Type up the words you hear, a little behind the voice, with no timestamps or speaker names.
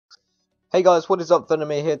Hey guys, what is up?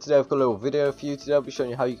 Venemie here. Today I've got a little video for you. Today I'll be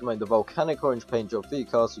showing you how you can make the Volcanic orange paint job for your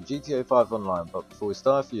cars for GTA 5 Online. But before we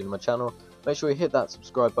start, if you're new to my channel, make sure you hit that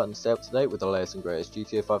subscribe button to stay up to date with the latest and greatest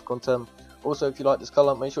GTA 5 content. Also, if you like this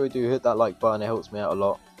colour, make sure you do hit that like button, it helps me out a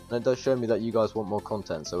lot. And it does show me that you guys want more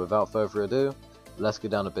content. So without further ado, let's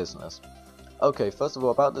get down to business. Okay, first of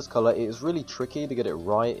all, about this colour, it is really tricky to get it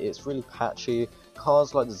right. It's really patchy.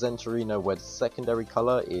 Cars like the Zentorino, where the secondary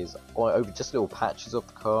colour is over just little patches of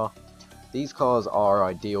the car. These cars are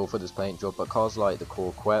ideal for this paint job, but cars like the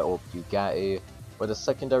Corvette or Bugatti, where the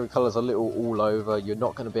secondary colour is a little all over, you're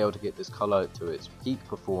not going to be able to get this colour to its peak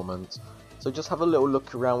performance. So just have a little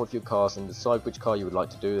look around with your cars and decide which car you would like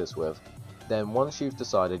to do this with. Then once you've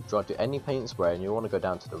decided, drive to any paint and spray and you want to go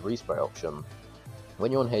down to the respray option.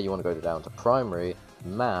 When you're on here, you want to go down to primary,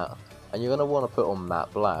 matte, and you're going to want to put on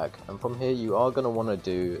matte black. And from here you are going to want to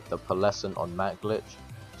do the pearlescent on matte glitch.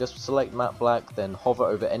 Just select matte black, then hover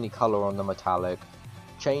over any colour on the metallic,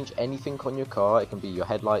 change anything on your car, it can be your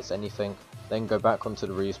headlights, anything, then go back onto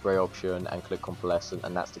the respray option and click on pearlescent,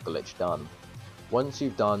 and that's the glitch done. Once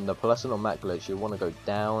you've done the pearlescent or matte glitch, you want to go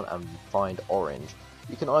down and find orange.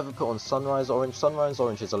 You can either put on sunrise orange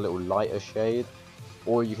is a little lighter shade,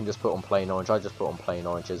 or you can just put on plain orange. I just put on plain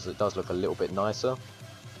orange as it does look a little bit nicer.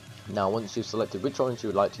 Now once you've selected which orange you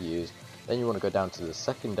would like to use, then you want to go down to the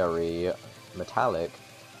secondary metallic,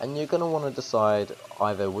 and you're going to want to decide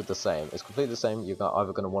either with the same. It's completely the same. You're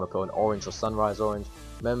either going to want to put an orange or sunrise orange.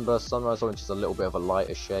 Remember, sunrise orange is a little bit of a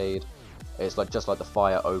lighter shade. It's just like the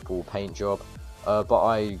fire opal paint job. But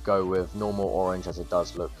I go with normal orange as it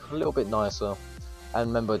does look a little bit nicer. And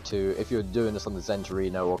remember to, if you're doing this on the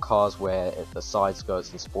Zentorino or cars where the side skirts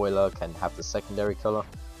and spoiler can have the secondary colour,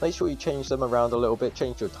 make sure you change them around a little bit.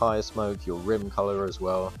 Change your tyre smoke, your rim colour as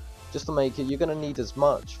well. Just to make it, you're going to need as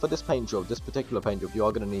much, for this paint job, this particular paint job, you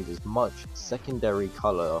are going to need as much secondary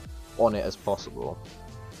colour on it as possible.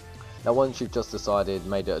 Now once you've just decided,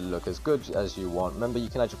 made it look as good as you want, remember you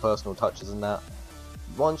can add your personal touches in that.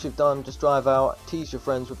 Once you've done, just drive out, tease your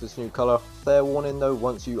friends with this new colour. Fair warning though,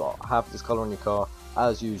 once you have this colour on your car,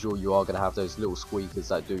 as usual you are going to have those little squeakers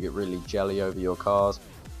that do get really jelly over your cars.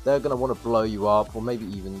 They're going to want to blow you up, or maybe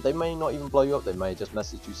even, they may not even blow you up, they may just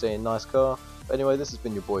message you saying nice car. But anyway, this has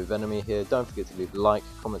been your boy Venemie here. Don't forget to leave a like,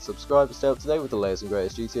 comment, subscribe, and stay up to date with the latest and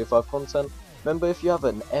greatest GTA 5 content. Remember, if you have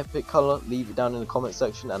an epic colour, leave it down in the comment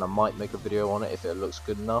section and I might make a video on it if it looks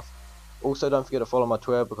good enough. Also, don't forget to follow my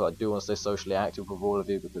Twitter because I do want to stay socially active with all of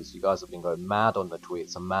you because you guys have been going mad on the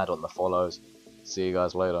tweets and mad on the follows. See you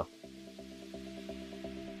guys later.